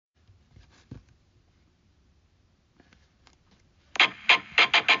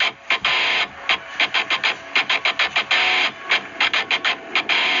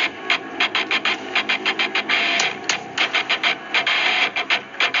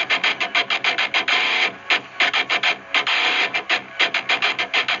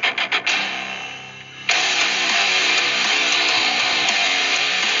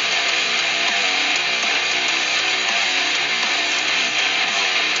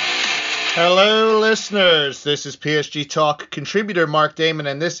Hello, listeners. This is PSG Talk contributor Mark Damon,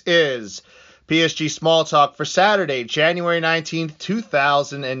 and this is PSG Small Talk for Saturday, January 19th,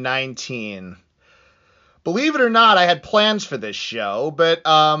 2019. Believe it or not, I had plans for this show, but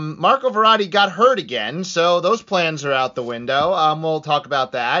Marco Verratti got hurt again, so those plans are out the window. We'll talk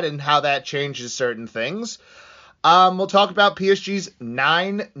about that and how that changes certain things. We'll talk about PSG's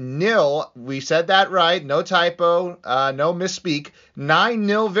 9-0. We said that right. No typo. No misspeak.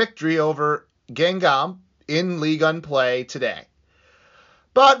 9-0 victory over Guingamp in Ligue 1 play today.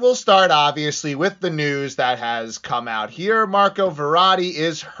 But we'll start, obviously, with the news that has come out here. Marco Verratti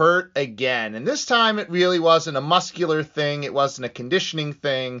is hurt again. And this time it really wasn't a muscular thing. It wasn't a conditioning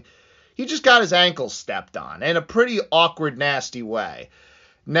thing. He just got his ankle stepped on in a pretty awkward, nasty way.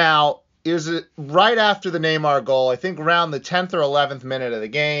 Now, it was right after the Neymar goal, I think around the 10th or 11th minute of the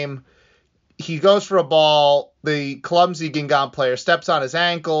game. He goes for a ball. The clumsy Guingamp player steps on his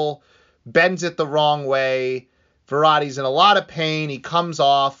ankle, bends it the wrong way. Verratti's in a lot of pain. He comes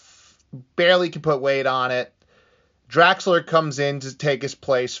off, barely can put weight on it. Draxler comes in to take his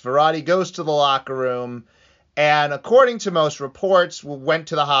place. Verratti goes to the locker room, and according to most reports, went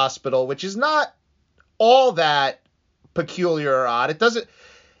to the hospital, which is not all that peculiar or odd. It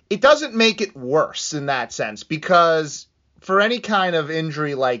doesn't make it worse in that sense, because for any kind of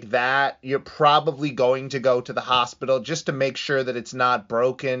injury like that, you're probably going to go to the hospital just to make sure that it's not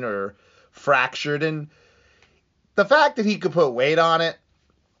broken or fractured. And the fact that he could put weight on it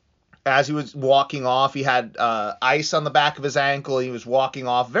as he was walking off, he had ice on the back of his ankle. He was walking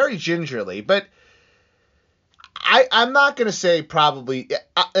off very gingerly, but I'm not going to say probably,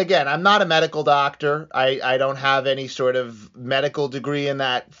 again, I'm not a medical doctor. I don't have any sort of medical degree in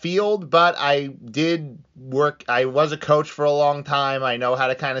that field, but I did work. I was a coach for a long time. I know how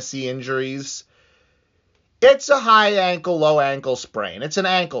to kind of see injuries. It's a high ankle, low ankle sprain. It's an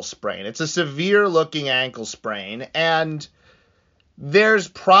ankle sprain. It's a severe looking ankle sprain. And there's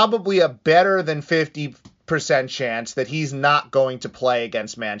probably a better than 50% chance that he's not going to play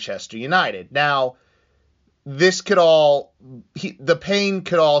against Manchester United. Now, the pain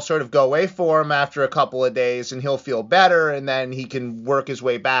could all sort of go away for him after a couple of days, and he'll feel better, and then he can work his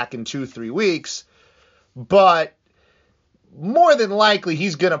way back in 2-3 weeks. But more than likely,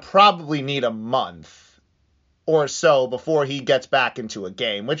 he's going to probably need a month or so before he gets back into a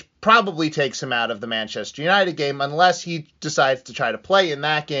game, which probably takes him out of the Manchester United game, unless he decides to try to play in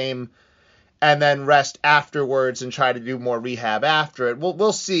that game and then rest afterwards and try to do more rehab after it.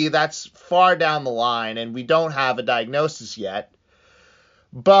 We'll see. That's far down the line, and we don't have a diagnosis yet.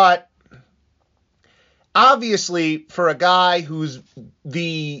 But obviously, for a guy who's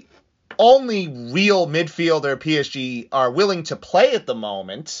the only real midfielder PSG are willing to play at the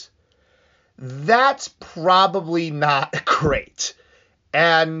moment, that's probably not great.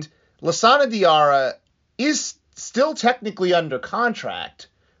 And Lassana Diarra is still technically under contract,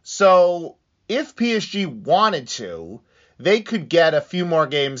 so if PSG wanted to, they could get a few more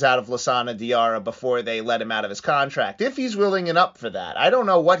games out of Lassana Diarra before they let him out of his contract, if he's willing and up for that. I don't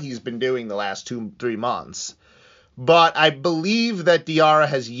know what he's been doing the last 2-3 months, but I believe that Diarra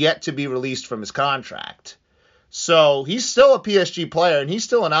has yet to be released from his contract. So he's still a PSG player, and he's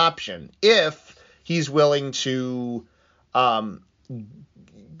still an option if he's willing to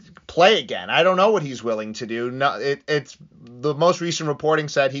play again. I don't know what he's willing to do. No, it's the most recent reporting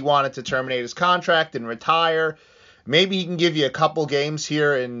said he wanted to terminate his contract and retire. Maybe he can give you a couple games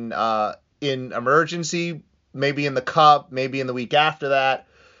here in emergency, maybe in the Cup, maybe in the week after that,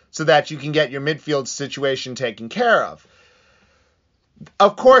 so that you can get your midfield situation taken care of.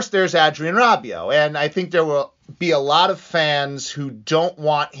 Of course, there's Adrien Rabiot, and I think there will be a lot of fans who don't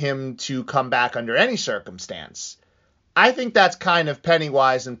want him to come back under any circumstance. I think that's kind of penny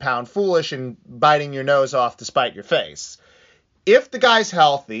wise and pound foolish and biting your nose off to spite your face. If the guy's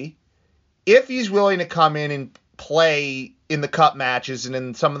healthy, if he's willing to come in and play in the Cup matches and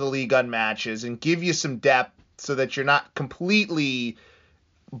in some of the Ligue 1 matches and give you some depth so that you're not completely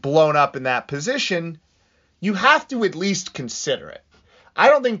blown up in that position, you have to at least consider it. I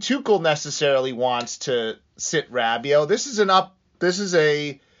don't think Tuchel necessarily wants to sit Rabiot. This is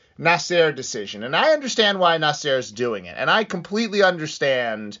a Nasser decision, and I understand why Nasser is doing it, and I completely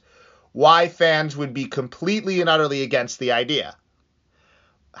understand why fans would be completely and utterly against the idea.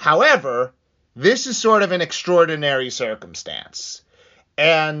 However, this is sort of an extraordinary circumstance,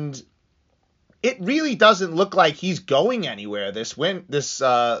 and it really doesn't look like he's going anywhere this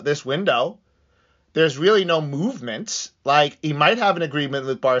window. There's really no movement. Like, he might have an agreement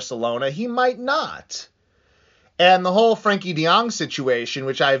with Barcelona, he might not. And the whole Frenkie de Jong situation,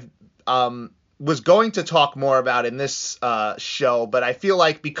 which I've was going to talk more about in this show, but I feel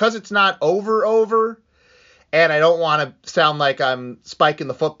like because it's not over, and I don't want to sound like I'm spiking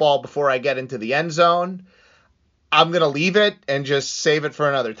the football before I get into the end zone, I'm going to leave it and just save it for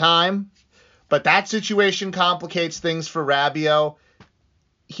another time. But that situation complicates things for Rabiot.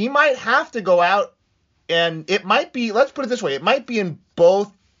 He might have to go out, and it might be, let's put it this way, it might be in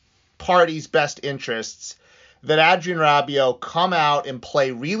both parties' best interests that Adrien Rabiot come out and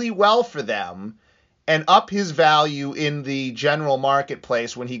play really well for them and up his value in the general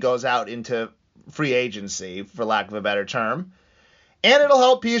marketplace when he goes out into free agency, for lack of a better term. And it'll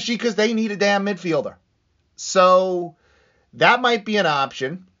help PSG because they need a damn midfielder. So that might be an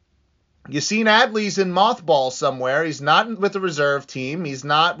option. Yassine Adli's in mothball somewhere. He's not with the reserve team. He's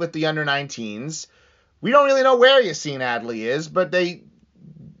not with the under-19s. We don't really know where Yassine Adli is, but they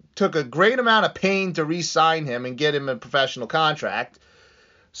took a great amount of pain to re-sign him and get him a professional contract.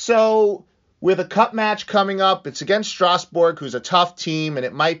 So with a cup match coming up, it's against Strasbourg, who's a tough team, and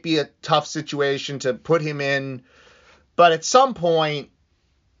it might be a tough situation to put him in. But at some point,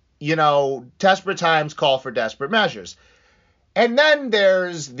 desperate times call for desperate measures. And then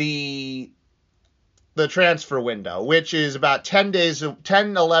there's the transfer window, which is about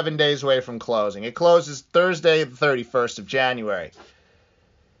 11 days away from closing. It closes Thursday, the 31st of January.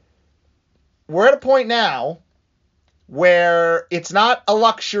 We're at a point now where it's not a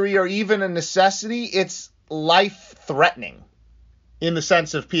luxury or even a necessity. It's life-threatening in the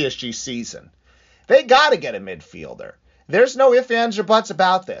sense of PSG season. They got to get a midfielder. There's no ifs, ands, or buts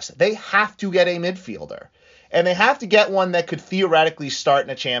about this. They have to get a midfielder. And they have to get one that could theoretically start in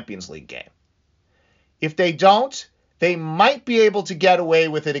a Champions League game. If they don't, they might be able to get away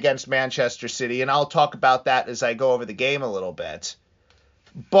with it against Manchester City, and I'll talk about that as I go over the game a little bit.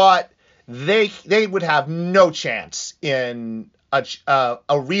 But they would have no chance in a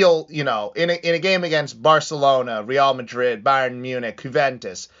real, in a game against Barcelona, Real Madrid, Bayern Munich,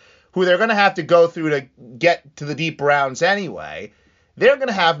 Juventus, who they're going to have to go through to get to the deep rounds anyway. They're going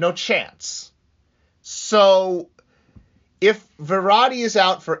to have no chance. So if Verratti is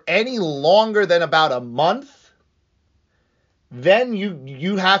out for any longer than about a month, then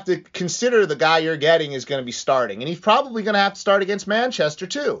you have to consider the guy you're getting is going to be starting. And he's probably going to have to start against Manchester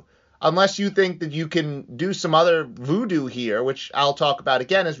too, unless you think that you can do some other voodoo here, which I'll talk about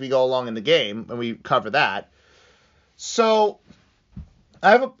again as we go along in the game, and we cover that. So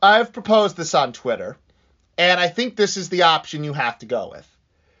I've proposed this on Twitter, and I think this is the option you have to go with.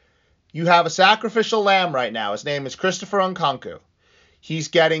 You have a sacrificial lamb right now. His name is Christopher Nkunku. He's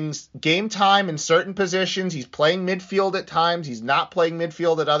getting game time in certain positions. He's playing midfield at times. He's not playing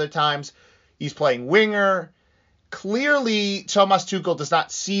midfield at other times. He's playing winger. Clearly, Thomas Tuchel does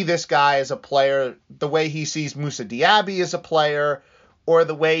not see this guy as a player the way he sees Moussa Diaby as a player, or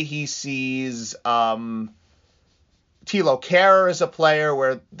the way he sees Thilo Kehrer as a player,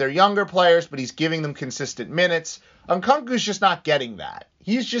 where they're younger players, but he's giving them consistent minutes. Nkunku's just not getting that.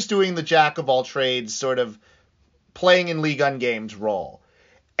 He's just doing the jack of all trades, sort of playing in Ligue 1 games role.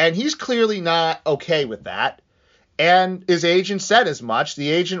 And he's clearly not okay with that. And his agent said as much. The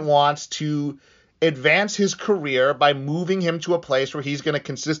agent wants to advance his career by moving him to a place where he's going to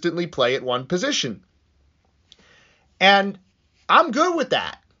consistently play at one position. And I'm good with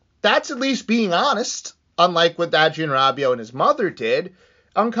that. That's at least being honest, unlike what Adrien Rabiot and his mother did.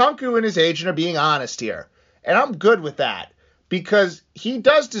 Nkunku and his agent are being honest here. And I'm good with that, because he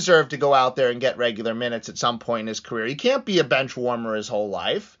does deserve to go out there and get regular minutes at some point in his career. He can't be a bench warmer his whole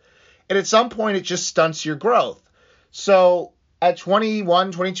life. And at some point, it just stunts your growth. So at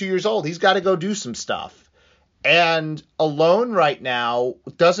 21, 22 years old, he's got to go do some stuff. And a loan right now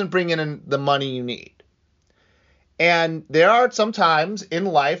doesn't bring in the money you need. And there are some times in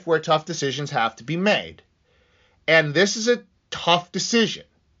life where tough decisions have to be made. And this is a tough decision.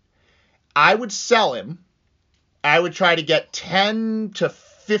 I would sell him. I would try to get 10 to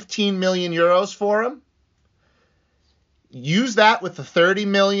 15 million euros for him. Use that with the 30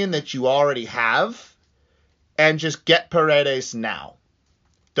 million that you already have, and just get Paredes now.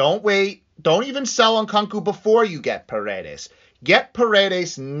 Don't wait. Don't even sell Nkunku before you get Paredes. Get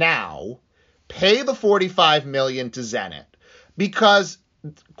Paredes now. Pay the 45 million to Zenit. Because,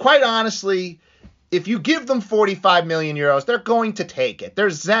 quite honestly, if you give them 45 million euros, they're going to take it. They're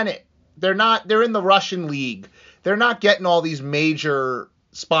Zenit. They're in the Russian league. They're not getting all these major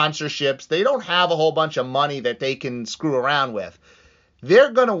sponsorships. They don't have a whole bunch of money that they can screw around with.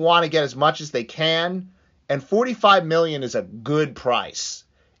 They're going to want to get as much as they can, and 45 million is a good price.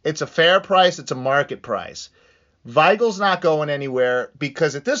 It's a fair price. It's a market price. Weigl's not going anywhere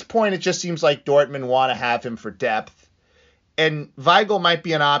because at this point it just seems like Dortmund want to have him for depth. And Weigl might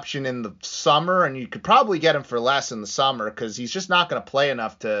be an option in the summer, and you could probably get him for less in the summer because he's just not going to play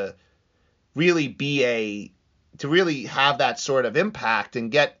enough to really have that sort of impact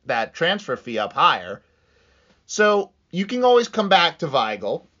and get that transfer fee up higher. So you can always come back to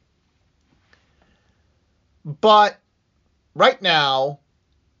Weigl. But right now,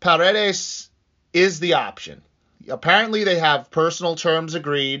 Paredes is the option. Apparently they have personal terms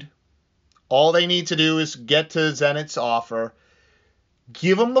agreed. All they need to do is get to Zenit's offer.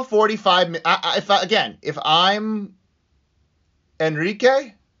 Give them the 45. If I'm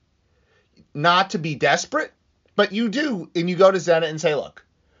Enrique, not to be desperate, but you do, and you go to Zenit and say, look,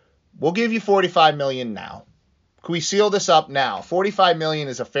 we'll give you $45 million now. Can we seal this up now? $45 million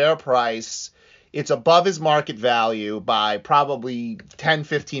is a fair price. It's above his market value by probably 10,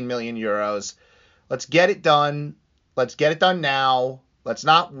 15 million euros. Let's get it done. Let's get it done now. Let's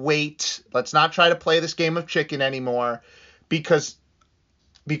not wait. Let's not try to play this game of chicken anymore because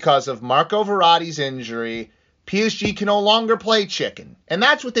of Marco Verratti's injury, PSG can no longer play chicken. And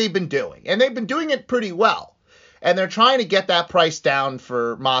that's what they've been doing. And they've been doing it pretty well. And they're trying to get that price down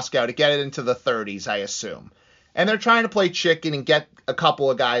for Moscow to get it into the 30s, I assume. And they're trying to play chicken and get a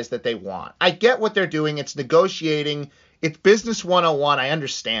couple of guys that they want. I get what they're doing. It's negotiating. It's business 101. I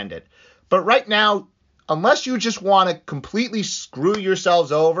understand it. But right now, unless you just want to completely screw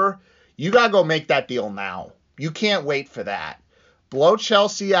yourselves over, you got to go make that deal now. You can't wait for that. Blow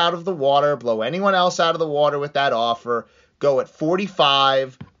Chelsea out of the water. Blow anyone else out of the water with that offer. Go at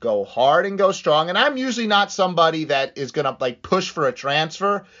 45. Go hard and go strong. And I'm usually not somebody that is going to push for a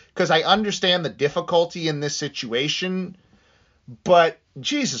transfer because I understand the difficulty in this situation. But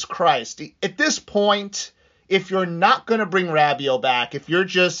Jesus Christ, at this point, if you're not going to bring Rabiot back, if you're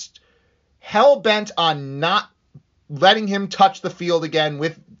just hell-bent on not letting him touch the field again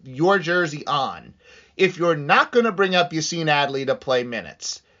with your jersey on, if you're not going to bring up Yassine Adli to play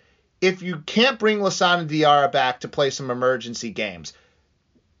minutes, if you can't bring Lassana Diarra back to play some emergency games,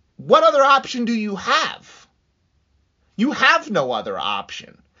 what other option do you have? You have no other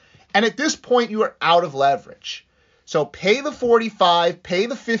option. And at this point, you are out of leverage. So pay the 45, pay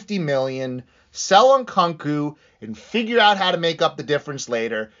the 50 million, sell Nkunku, and figure out how to make up the difference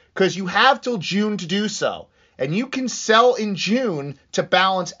later, because you have till June to do so. And you can sell in June to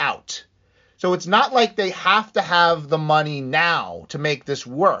balance out. So it's not like they have to have the money now to make this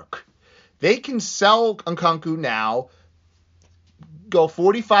work. They can sell Nkunku now, go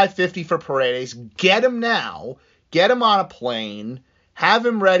 45, 50 for Paredes, get him now, get him on a plane, have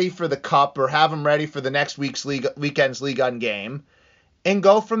him ready for the Cup or have him ready for the next weekend's Ligue 1 game, and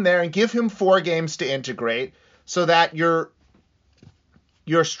go from there and give him 4 games to integrate so that your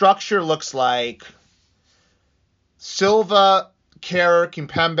structure looks like Silva, Kerr,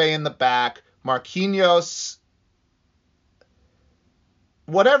 Kimpembe in the back, Marquinhos,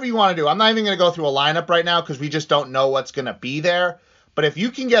 whatever you want to do. I'm not even going to go through a lineup right now because we just don't know what's going to be there. But if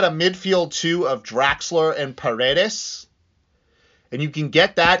you can get a midfield 2 of Draxler and Paredes, and you can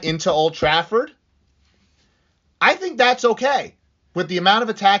get that into Old Trafford, I think that's okay. With the amount of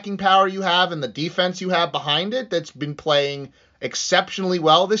attacking power you have and the defense you have behind it that's been playing exceptionally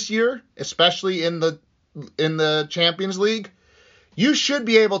well this year, especially in the Champions League, you should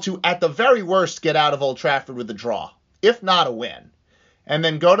be able to, at the very worst, get out of Old Trafford with a draw, if not a win. And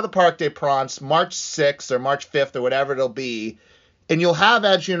then go to the Parc des Princes March 6th or March 5th or whatever it'll be, and you'll have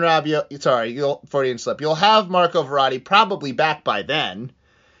Adrien Rabiot, Freudian slip. You'll have Marco Verratti probably back by then.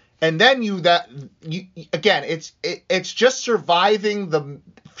 And then it's just surviving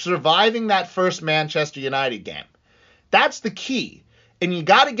that first Manchester United game. That's the key. And you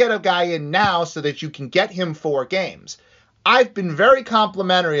got to get a guy in now so that you can get him 4 games. I've been very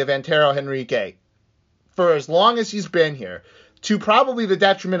complimentary of Antero Henrique for as long as he's been here, to probably the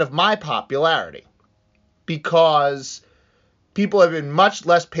detriment of my popularity, because people have been much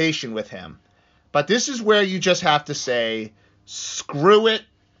less patient with him. But this is where you just have to say, screw it,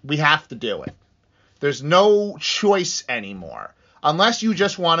 we have to do it. There's no choice anymore, unless you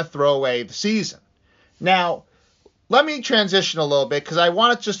just want to throw away the season. Now, let me transition a little bit, because I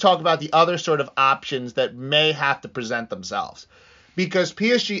want to just talk about the other sort of options that may have to present themselves. Because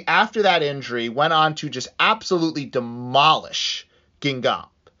PSG, after that injury, went on to just absolutely demolish Guingamp.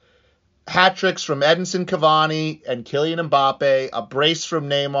 Hat-tricks from Edinson Cavani and Kylian Mbappe, a brace from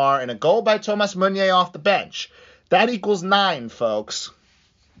Neymar, and a goal by Thomas Meunier off the bench. That equals 9, folks.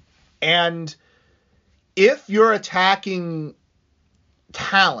 And if your attacking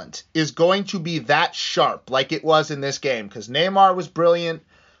talent is going to be that sharp like it was in this game, because Neymar was brilliant,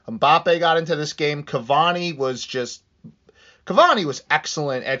 Mbappe got into this game, Cavani was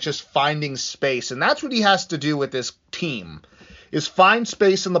excellent at just finding space, and that's what he has to do with this team. is find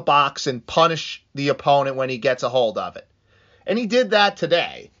space in the box and punish the opponent when he gets a hold of it. And he did that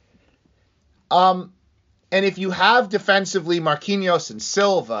today. And if you have defensively Marquinhos and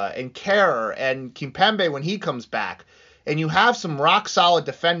Silva and Kerr and Kimpembe when he comes back, and you have some rock-solid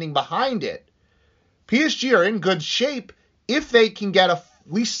defending behind it, PSG are in good shape if they can get at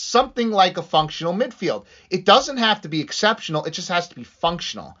least something like a functional midfield. It doesn't have to be exceptional. It just has to be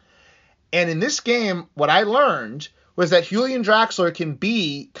functional. And in this game, what I learned was that Julian Draxler can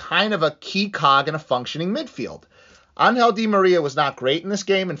be kind of a key cog in a functioning midfield. Angel Di Maria was not great in this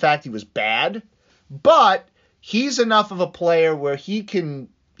game. In fact, he was bad. But he's enough of a player where he can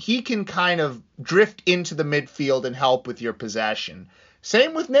kind of drift into the midfield and help with your possession.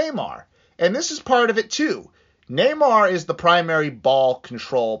 Same with Neymar. And this is part of it too. Neymar is the primary ball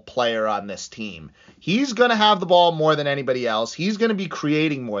control player on this team. He's going to have the ball more than anybody else. He's going to be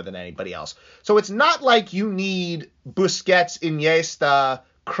creating more than anybody else. So it's not like you need Busquets, Iniesta,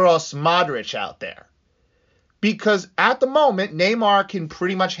 Kroos, Modric out there. Because at the moment, Neymar can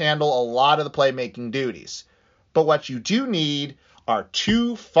pretty much handle a lot of the playmaking duties. But what you do need are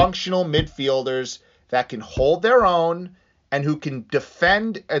two functional midfielders that can hold their own and who can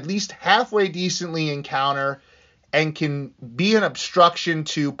defend at least halfway decently in counter and can be an obstruction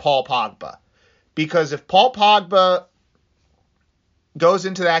to Paul Pogba. Because if Paul Pogba goes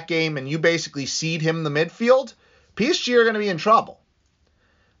into that game and you basically cede him the midfield, PSG are going to be in trouble.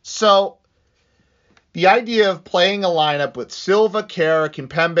 So the idea of playing a lineup with Silva, Kerr,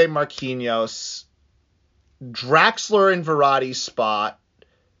 Kimpembe, Marquinhos, Draxler in Verratti's spot,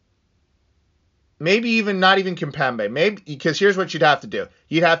 maybe even not even Kimpembe, maybe, because here's what you'd have to do.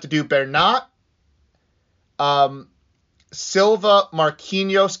 You'd have to do Bernat, Silva,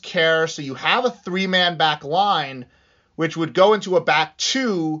 Marquinhos, Kerr, so you have a three-man back line, which would go into a back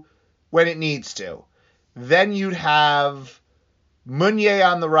two when it needs to. Then you'd have Meunier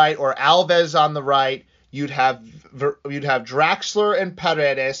on the right or Alves on the right. You'd have Draxler and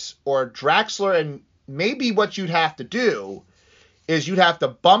Paredes, or Draxler, and maybe what you'd have to do is you'd have to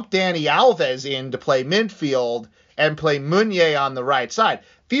bump Dani Alves in to play midfield and play Meunier on the right side.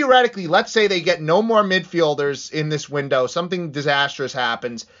 Theoretically, let's say they get no more midfielders in this window, something disastrous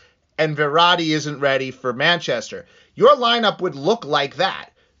happens, and Verratti isn't ready for Manchester. Your lineup would look like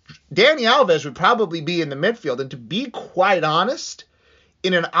that. Dani Alves would probably be in the midfield, and to be quite honest,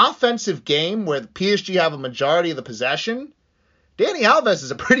 in an offensive game where the PSG have a majority of the possession, Dani Alves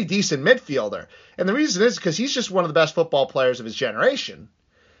is a pretty decent midfielder. And the reason is because he's just one of the best football players of his generation.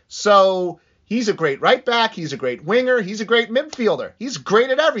 So he's a great right back. He's a great winger. He's a great midfielder. He's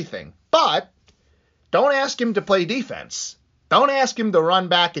great at everything. But don't ask him to play defense. Don't ask him to run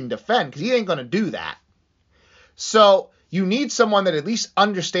back and defend, because he ain't going to do that. So you need someone that at least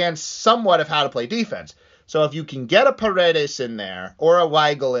understands somewhat of how to play defense. So if you can get a Paredes in there or a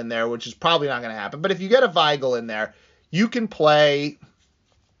Weigl in there, which is probably not going to happen, but if you get a Weigl in there, you can play,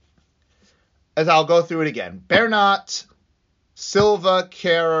 as I'll go through it again, Bernat, Silva,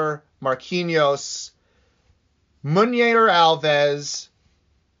 Kerr, Marquinhos, Meunier, Alves,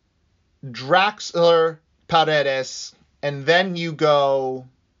 Draxler, Paredes, and then you go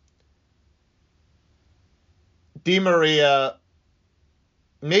Di Maria.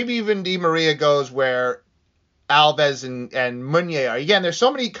 Maybe even Di Maria goes where Alves and Meunier are. Again, there's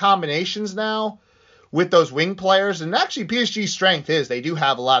so many combinations now with those wing players, and actually PSG's strength is they do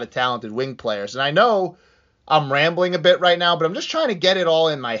have a lot of talented wing players. And I know I'm rambling a bit right now, but I'm just trying to get it all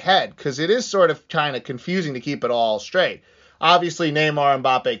in my head, because it is sort of kind of confusing to keep it all straight. Obviously, Neymar,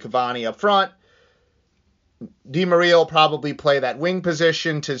 Mbappe, Cavani up front. Di Maria will probably play that wing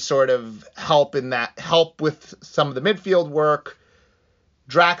position to sort of help with some of the midfield work.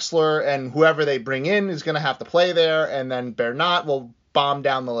 Draxler and whoever they bring in is going to have to play there, and then Bernat will bomb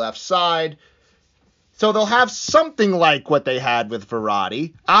down the left side. So they'll have something like what they had with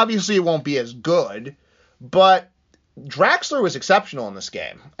Verratti. Obviously, it won't be as good, but Draxler was exceptional in this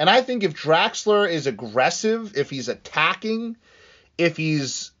game. And I think if Draxler is aggressive, if he's attacking, if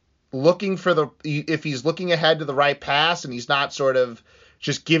he's looking ahead to the right pass and he's not sort of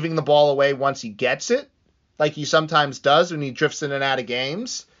just giving the ball away once he gets it, like he sometimes does when he drifts in and out of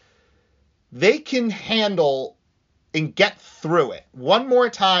games, they can handle and get through it. One more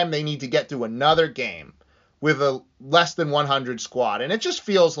time, they need to get through another game with a less than 100 squad. And it just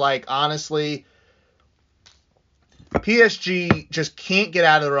feels like, honestly, PSG just can't get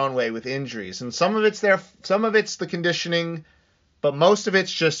out of their own way with injuries. And some of it's the conditioning, but most of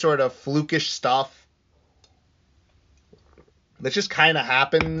it's just sort of flukish stuff that just kind of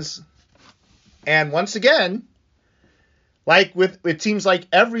happens. And once again, it seems like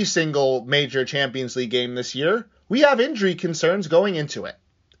every single major Champions League game this year, we have injury concerns going into it.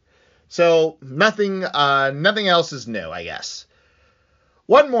 So nothing else is new, I guess.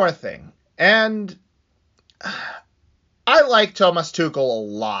 One more thing, and I like Thomas Tuchel a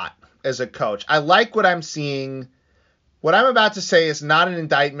lot as a coach. I like what I'm seeing. What I'm about to say is not an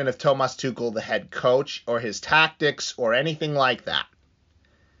indictment of Thomas Tuchel, the head coach, or his tactics, or anything like that.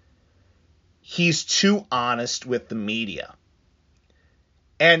 He's too honest with the media.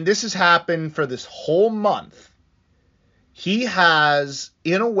 And this has happened for this whole month. He has,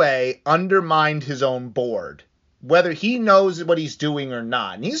 in a way, undermined his own board, whether he knows what he's doing or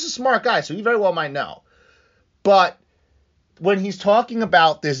not. And he's a smart guy, so he very well might know. But when he's talking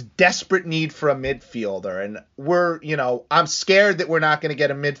about this desperate need for a midfielder, and I'm scared that we're not going to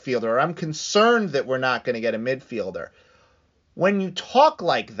get a midfielder, or I'm concerned that we're not going to get a midfielder. When you talk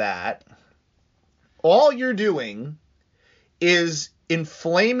like that, all you're doing is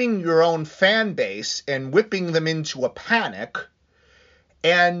inflaming your own fan base and whipping them into a panic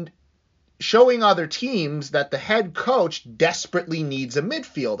and showing other teams that the head coach desperately needs a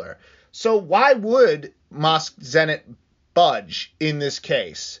midfielder. So why would Mosk Zenit budge in this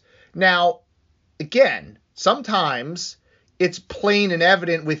case? Now, again, sometimes it's plain and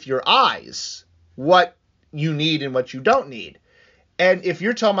evident with your eyes what you need and what you don't need. And if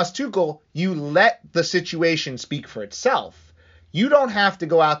you're Thomas Tuchel, you let the situation speak for itself. You don't have to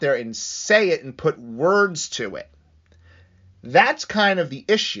go out there and say it and put words to it. That's kind of the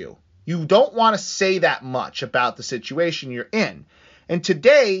issue. You don't want to say that much about the situation you're in. And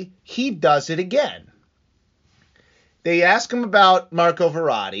today, he does it again. They ask him about Marco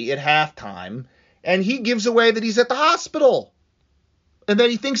Verratti at halftime, and he gives away that he's at the hospital and that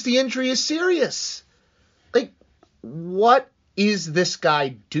he thinks the injury is serious. Like, what is this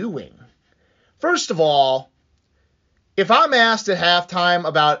guy doing? First of all, if I'm asked at halftime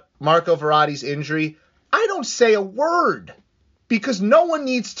about Marco Verratti's injury, I don't say a word because no one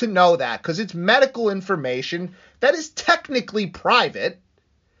needs to know that because it's medical information that is technically private,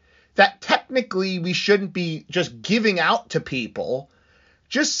 that technically we shouldn't be just giving out to people.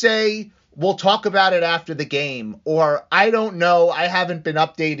 Just say, we'll talk about it after the game, or I don't know, I haven't been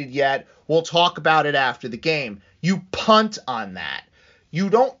updated yet, we'll talk about it after the game. You punt on that. You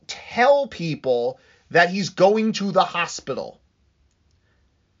don't tell people that he's going to the hospital.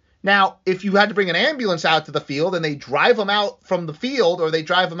 Now, if you had to bring an ambulance out to the field and they drive him out from the field or they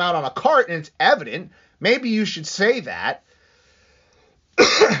drive him out on a cart and it's evident, maybe you should say that.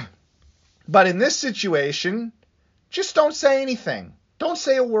 But in this situation, just don't say anything. Don't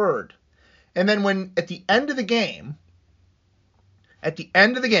say a word. And then when at the end of the game,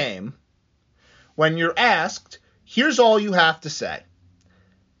 when you're asked, here's all you have to say.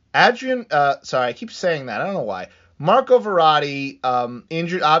 I keep saying that. I don't know why. Marco Verratti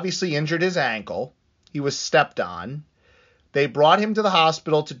injured his ankle. He was stepped on. They brought him to the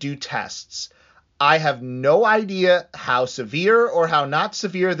hospital to do tests. I have no idea how severe or how not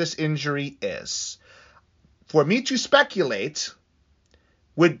severe this injury is. For me to speculate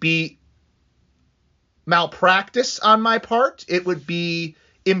would be malpractice on my part. It would be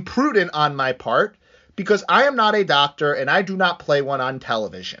imprudent on my part because I am not a doctor and I do not play one on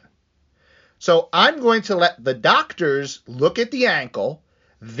television. So I'm going to let the doctors look at the ankle.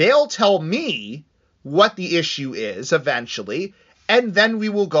 They'll tell me what the issue is eventually, and then we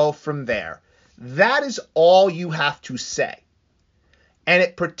will go from there. That is all you have to say. And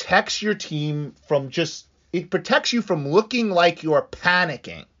it protects your team it protects you from looking like you're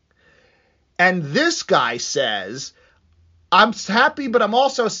panicking. And this guy says, I'm happy, but I'm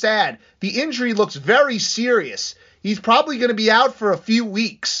also sad. The injury looks very serious. He's probably going to be out for a few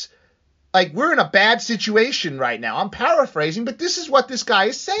weeks. Like, we're in a bad situation right now. I'm paraphrasing, but this is what this guy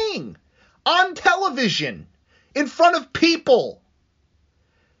is saying. On television. In front of people.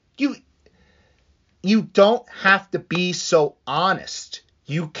 You don't have to be so honest.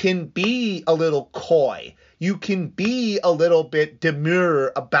 You can be a little coy. You can be a little bit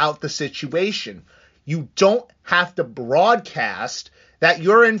demure about the situation. You don't have to broadcast that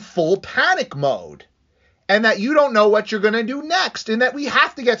you're in full panic mode and that you don't know what you're going to do next and that we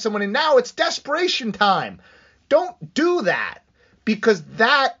have to get someone in now. It's desperation time. Don't do that because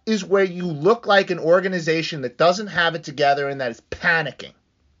that is where you look like an organization that doesn't have it together and that is panicking.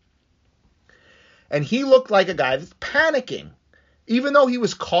 And he looked like a guy that's panicking. Even though he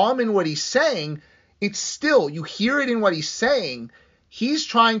was calm in what he's saying, it's still, you hear it in what he's saying. He's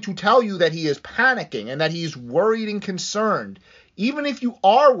trying to tell you that he is panicking and that he's worried and concerned. Even if you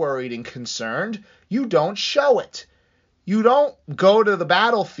are worried and concerned, you don't show it. You don't go to the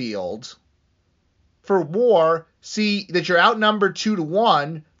battlefield for war, see that you're outnumbered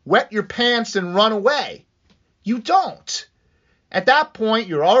 2-1, wet your pants and run away. You don't. At that point,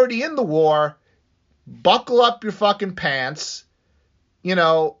 you're already in the war. Buckle up your fucking pants.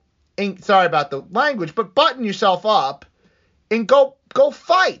 Sorry about the language, but button yourself up and go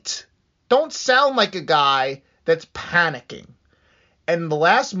fight. Don't sound like a guy that's panicking. And in the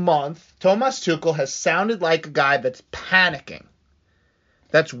last month, Thomas Tuchel has sounded like a guy that's panicking,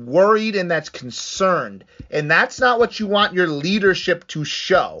 that's worried and that's concerned. And that's not what you want your leadership to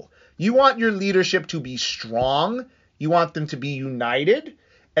show. You want your leadership to be strong. You want them to be united.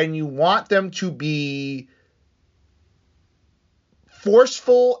 And you want them to be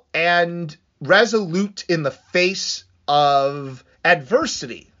forceful and resolute in the face of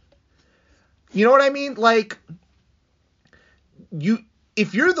adversity. You know what I mean? Like,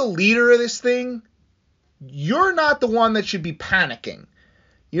 if you're the leader of this thing, you're not the one that should be panicking.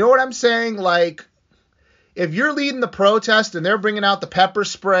 You know what I'm saying? Like, if you're leading the protest and they're bringing out the pepper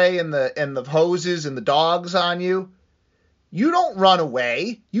spray and the hoses and the dogs on you, you don't run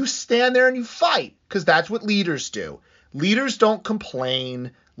away. You stand there and you fight, because that's what leaders do. Leaders don't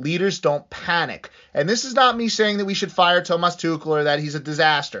complain. Leaders don't panic. And this is not me saying that we should fire Thomas Tuchel or that he's a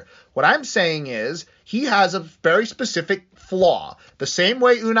disaster. What I'm saying is he has a very specific flaw. The same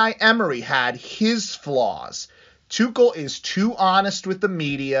way Unai Emery had his flaws. Tuchel is too honest with the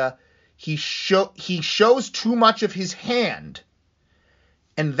media. He shows too much of his hand.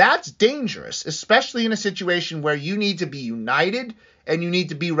 And that's dangerous, especially in a situation where you need to be united and you need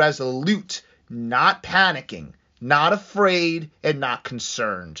to be resolute, not panicking, not afraid, and not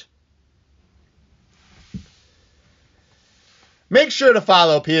concerned. Make sure to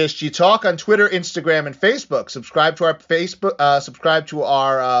follow PSG Talk on Twitter, Instagram, and Facebook. Subscribe to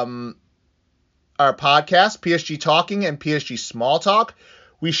our our podcast, PSG Talking and PSG Small Talk.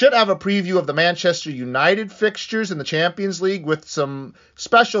 We should have a preview of the Manchester United fixtures in the Champions League with some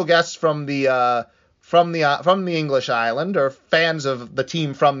special guests from the English island, or fans of the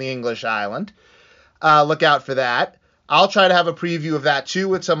team from the English island. Look out for that. I'll try to have a preview of that too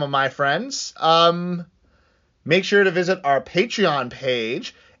with some of my friends. Make sure to visit our Patreon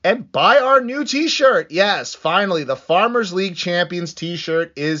page and buy our new t-shirt. Yes, finally, the Farmers League Champions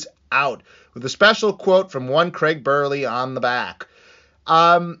t-shirt is out with a special quote from one Craig Burley on the back.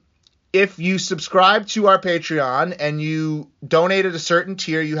 If you subscribe to our Patreon and you donate at a certain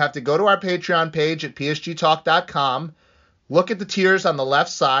tier, you have to go to our Patreon page at psgtalk.com, look at the tiers on the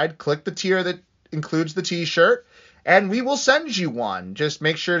left side, click the tier that includes the t-shirt, and we will send you one. Just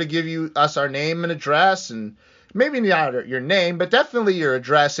make sure to give us our name and address, and maybe not your name, but definitely your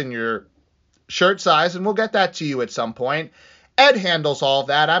address and your shirt size, and we'll get that to you at some point. Ed handles all of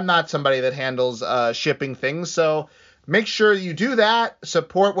that. I'm not somebody that handles shipping things, so make sure you do that.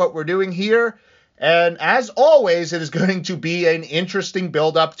 Support what we're doing here. And as always, it is going to be an interesting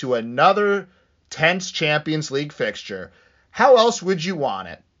build-up to another tense Champions League fixture. How else would you want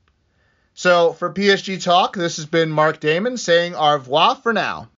it? So for PSG Talk, this has been Mark Damon saying au revoir for now.